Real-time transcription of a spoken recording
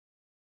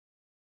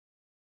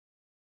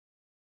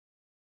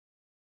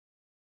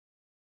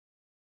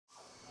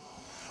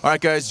All right,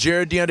 guys,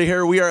 Jared DeAnda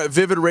here. We are at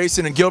Vivid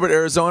Racing in Gilbert,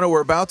 Arizona.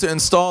 We're about to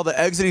install the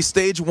Exedy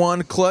Stage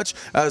 1 clutch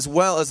as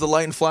well as the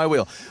light and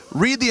flywheel.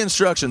 Read the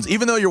instructions.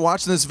 Even though you're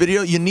watching this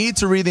video, you need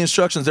to read the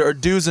instructions. There are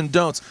do's and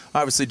don'ts.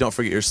 Obviously, don't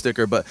forget your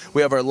sticker, but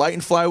we have our light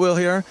and flywheel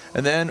here,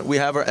 and then we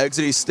have our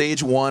Exedy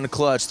Stage 1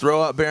 clutch.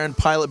 Throwout bearing,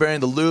 pilot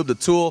bearing, the lube, the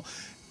tool.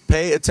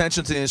 Pay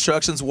attention to the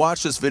instructions.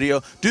 Watch this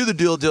video. Do the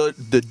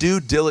due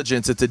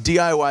diligence. It's a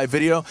DIY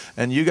video,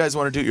 and you guys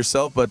want to do it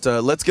yourself, but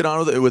let's get on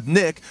with it with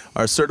Nick,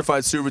 our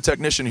certified Subaru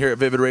technician here at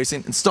Vivid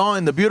Racing,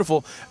 installing the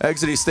beautiful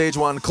Exedy Stage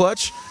 1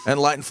 clutch and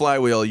light and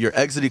flywheel, your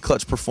Exedy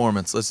clutch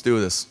performance. Let's do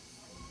this.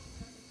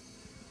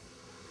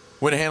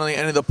 When handling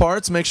any of the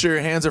parts, make sure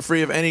your hands are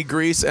free of any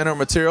grease and or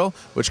material,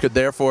 which could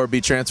therefore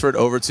be transferred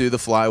over to the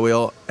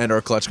flywheel and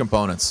or clutch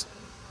components.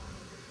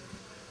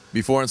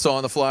 Before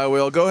installing the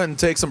flywheel, go ahead and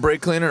take some brake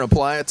cleaner and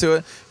apply it to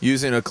it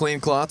using a clean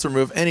cloth to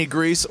remove any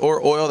grease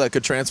or oil that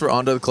could transfer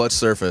onto the clutch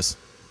surface.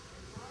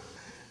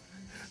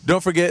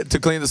 Don't forget to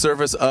clean the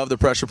surface of the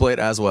pressure plate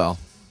as well.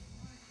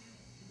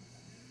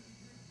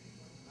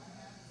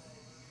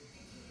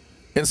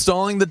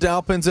 Installing the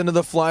dowel pins into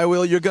the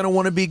flywheel, you're going to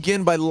want to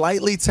begin by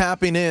lightly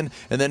tapping in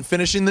and then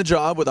finishing the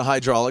job with a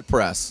hydraulic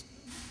press.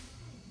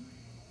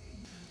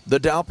 The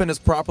dowel pin is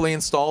properly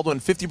installed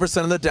when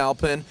 50% of the dowel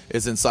pin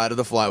is inside of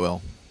the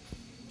flywheel.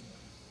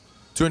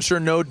 To ensure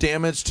no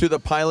damage to the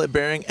pilot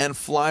bearing and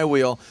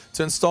flywheel,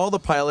 to install the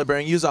pilot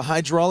bearing, use a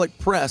hydraulic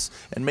press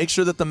and make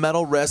sure that the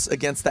metal rests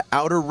against the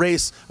outer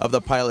race of the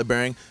pilot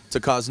bearing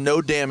to cause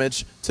no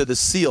damage to the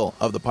seal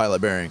of the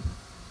pilot bearing.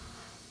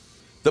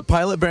 The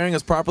pilot bearing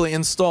is properly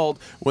installed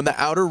when the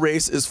outer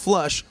race is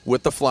flush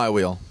with the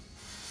flywheel.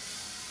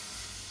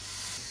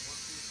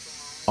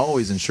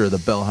 Always ensure the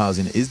bell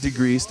housing is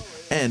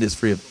degreased and is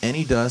free of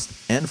any dust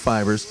and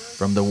fibers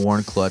from the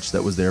worn clutch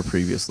that was there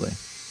previously.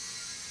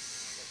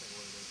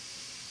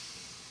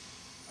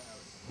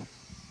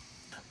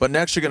 But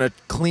next, you're going to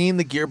clean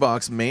the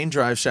gearbox main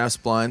drive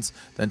shaft splines,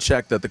 then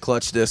check that the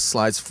clutch disc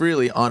slides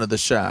freely onto the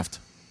shaft.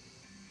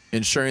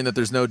 Ensuring that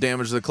there's no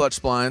damage to the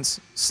clutch splines,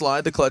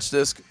 slide the clutch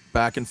disc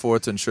back and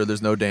forth to ensure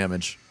there's no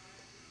damage.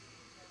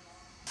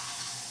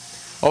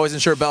 Always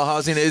ensure bell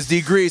housing is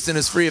degreased and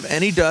is free of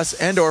any dust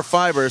and or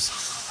fibers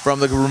from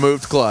the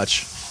removed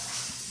clutch.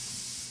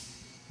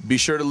 Be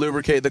sure to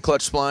lubricate the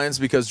clutch splines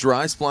because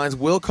dry splines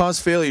will cause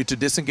failure to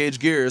disengage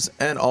gears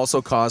and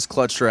also cause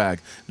clutch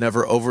drag.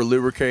 Never over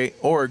lubricate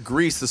or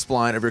grease the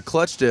spline of your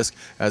clutch disc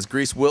as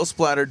grease will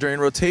splatter during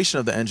rotation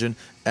of the engine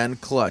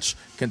and clutch.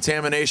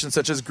 Contamination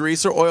such as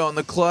grease or oil on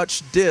the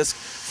clutch disc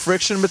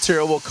friction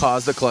material will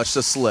cause the clutch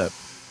to slip.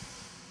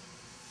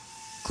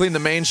 Clean the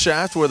main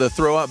shaft where the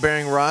throwout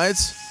bearing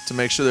rides to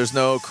make sure there's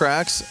no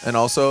cracks and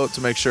also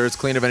to make sure it's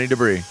clean of any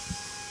debris.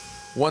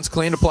 Once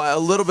cleaned, apply a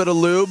little bit of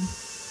lube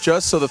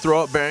just so the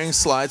throwout bearings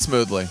slide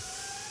smoothly.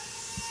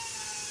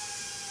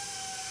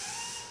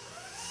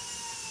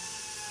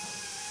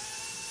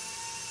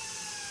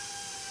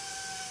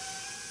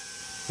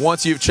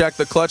 Once you've checked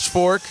the clutch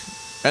fork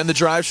and the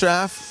drive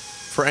shaft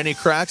for any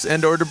cracks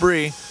and or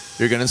debris,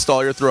 you're going to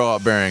install your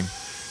throwout bearing.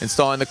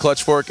 Installing the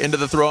clutch fork into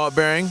the throwout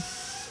bearing,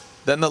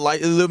 then the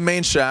lightly lubed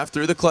main shaft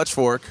through the clutch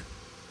fork,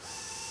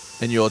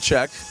 and you'll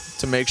check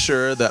to make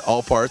sure that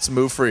all parts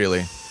move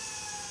freely.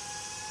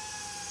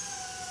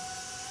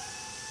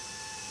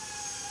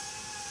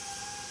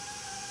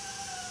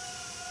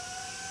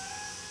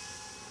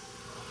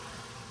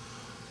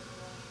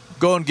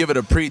 Go and give it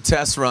a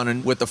pre-test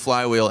run with the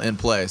flywheel in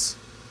place,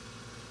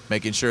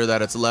 making sure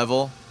that it's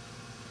level,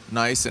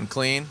 nice and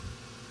clean.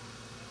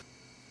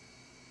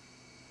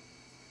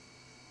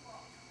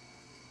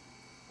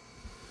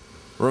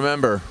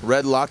 Remember,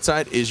 red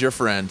Loctite is your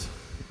friend.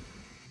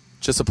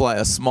 Just apply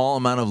a small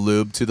amount of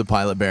lube to the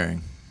pilot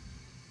bearing.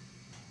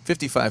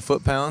 55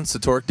 foot-pounds to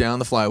torque down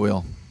the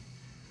flywheel.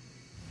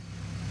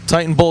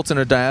 Tighten bolts in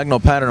a diagonal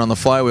pattern on the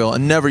flywheel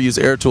and never use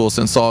air tools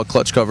to install a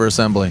clutch cover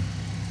assembly.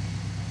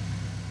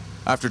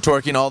 After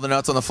torquing all the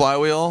nuts on the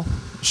flywheel,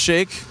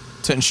 shake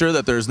to ensure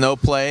that there's no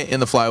play in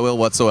the flywheel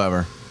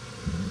whatsoever.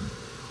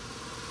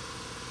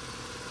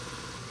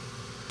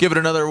 Give it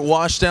another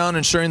wash down,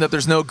 ensuring that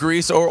there's no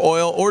grease or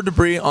oil or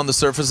debris on the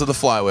surface of the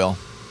flywheel.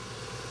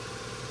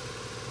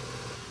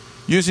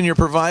 Using your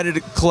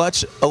provided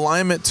clutch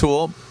alignment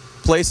tool,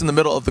 place in the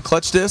middle of the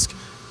clutch disc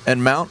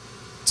and mount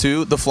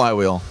to the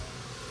flywheel.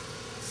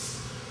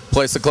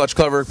 Place the clutch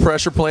cover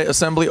pressure plate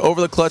assembly over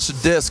the clutch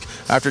disc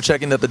after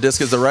checking that the disc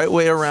is the right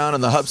way around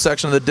and the hub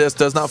section of the disc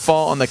does not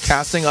fall on the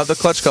casting of the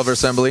clutch cover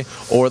assembly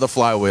or the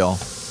flywheel.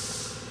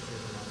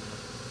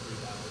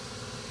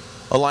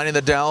 Aligning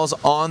the dowels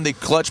on the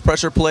clutch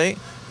pressure plate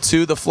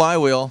to the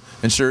flywheel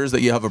ensures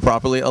that you have a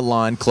properly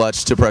aligned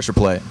clutch to pressure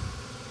plate.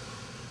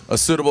 A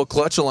suitable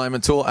clutch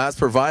alignment tool as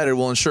provided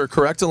will ensure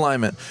correct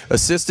alignment,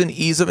 assist in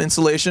ease of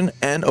installation,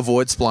 and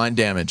avoid spline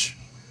damage.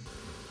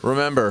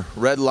 Remember,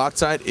 red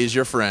Loctite is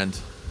your friend.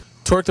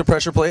 Torque the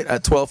pressure plate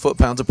at 12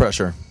 foot-pounds of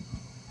pressure.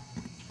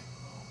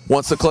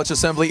 Once the clutch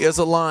assembly is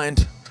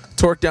aligned,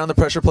 torque down the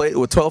pressure plate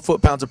with 12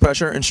 foot-pounds of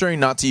pressure, ensuring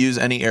not to use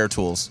any air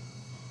tools.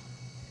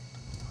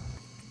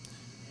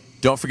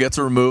 Don't forget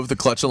to remove the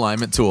clutch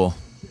alignment tool.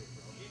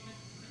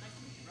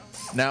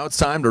 Now it's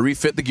time to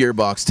refit the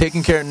gearbox,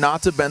 taking care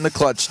not to bend the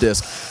clutch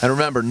disc. And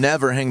remember,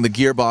 never hang the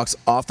gearbox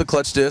off the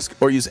clutch disc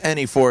or use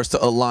any force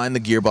to align the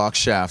gearbox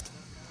shaft.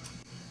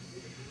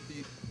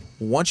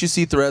 Once you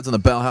see threads on the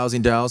bell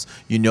housing dowels,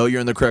 you know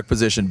you're in the correct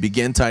position.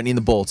 Begin tightening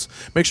the bolts.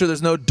 Make sure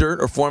there's no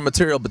dirt or foreign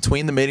material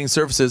between the mating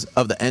surfaces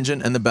of the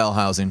engine and the bell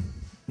housing.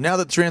 Now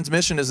that the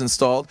transmission is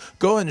installed,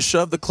 go ahead and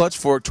shove the clutch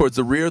fork towards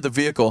the rear of the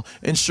vehicle,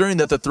 ensuring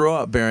that the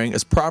throwout bearing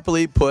is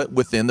properly put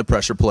within the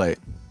pressure plate.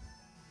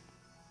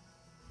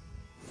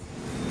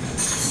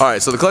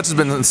 Alright, so the clutch has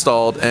been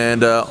installed,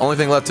 and only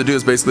thing left to do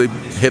is basically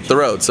hit the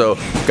road. So,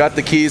 got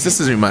the keys. This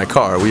isn't my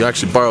car. We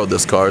actually borrowed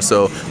this car,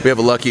 so we have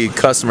a lucky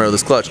customer of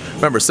this clutch.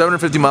 Remember,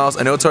 750 miles.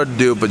 I know it's hard to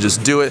do, but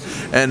just do it.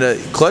 And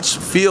clutch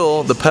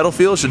feel, the pedal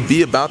feel should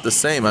be about the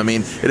same. I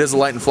mean, it is a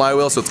light and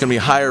flywheel, so it's going to be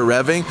higher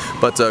revving,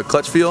 but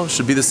clutch feel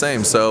should be the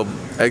same. So,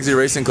 Exedy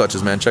Racing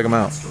clutches, man. Check them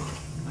out.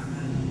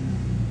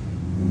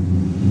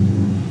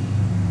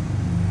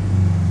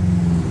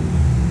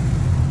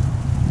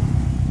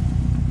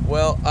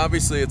 Well,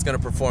 obviously it's going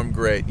to perform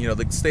great. You know,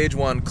 the stage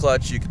 1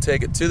 clutch, you can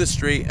take it to the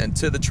street and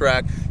to the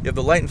track. You have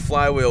the light and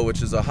flywheel,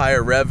 which is a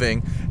higher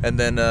revving, and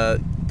then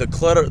the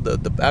clutter,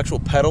 the actual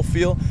pedal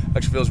feel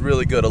actually feels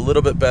really good. A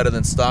little bit better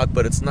than stock,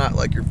 but it's not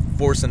like you're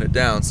forcing it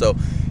down. So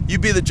you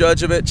be the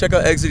judge of it. Check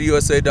out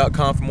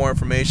ExedyUSA.com for more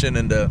information.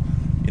 And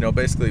you know,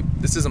 basically,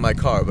 this isn't my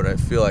car, but I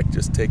feel like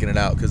just taking it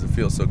out because it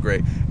feels so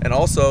great. And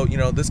also, you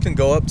know, this can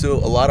go up to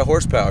a lot of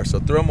horsepower. So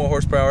throw more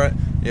horsepower at it,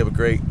 you have a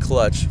great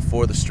clutch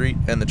for the street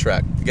and the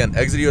track. Again,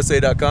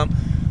 ExedyUSA.com.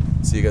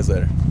 See you guys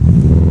later.